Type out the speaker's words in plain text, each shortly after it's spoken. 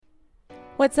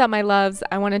What's up, my loves?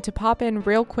 I wanted to pop in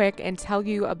real quick and tell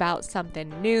you about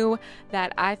something new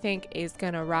that I think is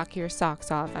gonna rock your socks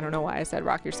off. I don't know why I said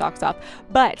rock your socks off,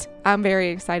 but I'm very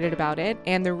excited about it.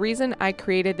 And the reason I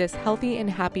created this Healthy and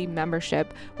Happy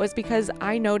membership was because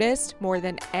I noticed more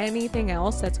than anything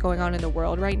else that's going on in the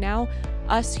world right now,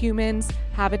 us humans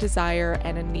have a desire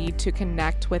and a need to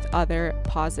connect with other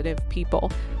positive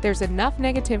people. There's enough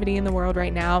negativity in the world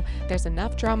right now. There's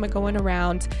enough drama going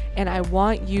around, and I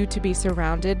want you to be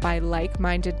surrounded by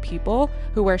like-minded people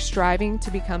who are striving to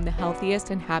become the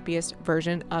healthiest and happiest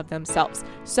version of themselves.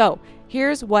 So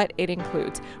here's what it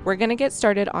includes. We're going to get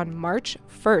started on March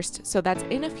 1st. So that's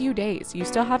in a few days. You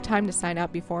still have time to sign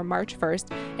up before March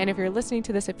 1st. And if you're listening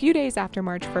to this a few days after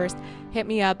March 1st, hit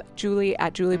me up,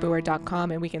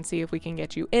 julie@juliebauer.com, and we can see if we can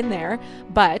get you in there.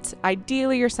 But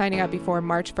ideally, you're signing up before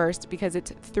March 1st because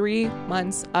it's 3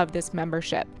 months of this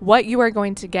membership. What you are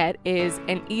going to get is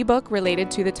an ebook related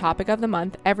to the topic of the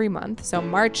month every month. So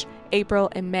March, April,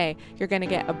 and May, you're going to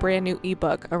get a brand new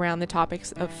ebook around the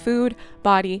topics of food,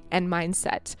 body, and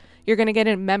mindset. You're going to get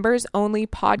a members only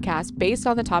podcast based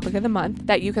on the topic of the month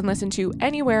that you can listen to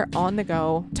anywhere on the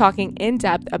go, talking in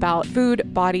depth about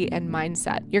food, body, and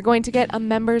mindset. You're going to get a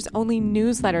members only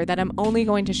newsletter that I'm only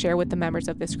going to share with the members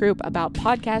of this group about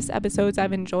podcast episodes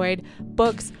I've enjoyed,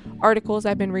 books, articles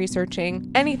I've been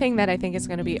researching, anything that I think is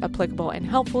going to be applicable and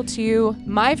helpful to you.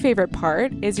 My favorite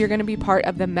part is you're going to be part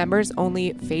of the members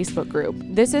only Facebook group.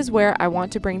 This is where I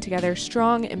want to bring together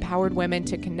strong, empowered women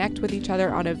to connect with each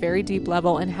other on a very deep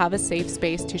level and have a safe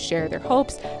space to share their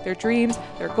hopes, their dreams,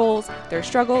 their goals, their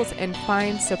struggles, and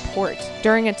find support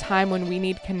during a time when we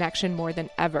need connection more than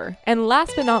ever. And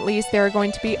last but not least, there are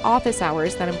going to be office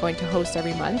hours that I'm going to host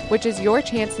every month, which is your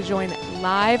chance to join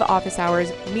live office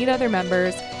hours, meet other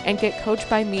members, and get coached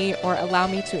by me or allow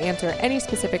me to answer any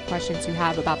specific questions you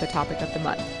have about the topic of the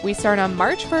month. We start on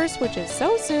March 1st, which is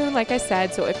so soon, like I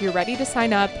said. So if you're ready to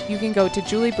sign up, you can go to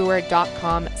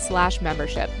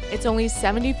juliebauer.com/membership. It's only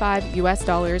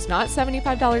 $75, not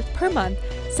 $75 per month,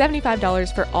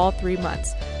 $75 for all 3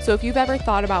 months. So if you've ever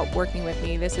thought about working with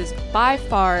me, this is by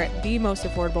far the most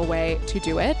affordable way to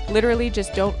do it. Literally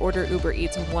just don't order Uber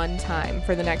Eats one time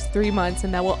for the next 3 months,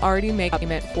 and that will already make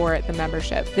payment for the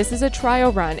membership. This is a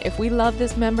trial run. If we love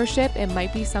this membership, it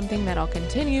might be something that I'll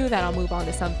continue, that I'll move on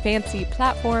to some fancy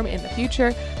platform in the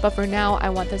future. But for now, I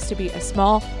want this to be a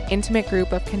small, intimate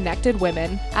group of connected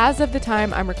women. As of the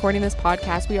time I'm recording this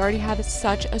podcast, we already have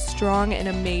such a strong and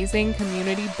amazing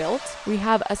community built. We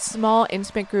have a small,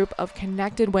 intimate group of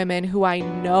connected women who I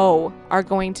know are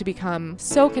going to become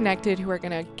so connected, who are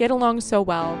going to get along so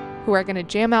well, who are going to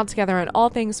jam out together on all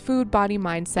things food, body,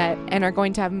 mindset, and are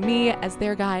going to have me as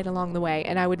their guide along the way.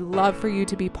 And I would love for you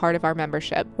to be part of our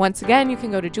membership. Once again, you can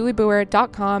go to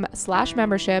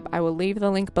juliebauer.com/membership. I will leave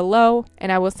the link below, and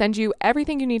I will send you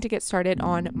everything you need to get started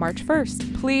on March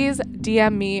 1st. Please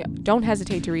DM me. Don't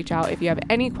hesitate to reach out if you have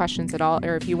any questions at all,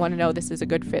 or if you want to know this is a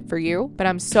good fit for you. But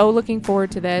I'm so looking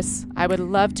forward to this. I would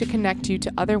love to connect you to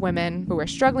other women who are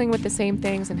struggling with the same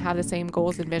things and have the same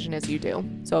goals and vision as you do.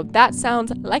 So if that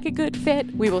sounds like a good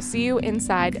fit, we will see you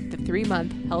inside the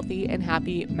 3-month Healthy and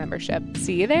Happy membership.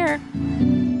 See you there.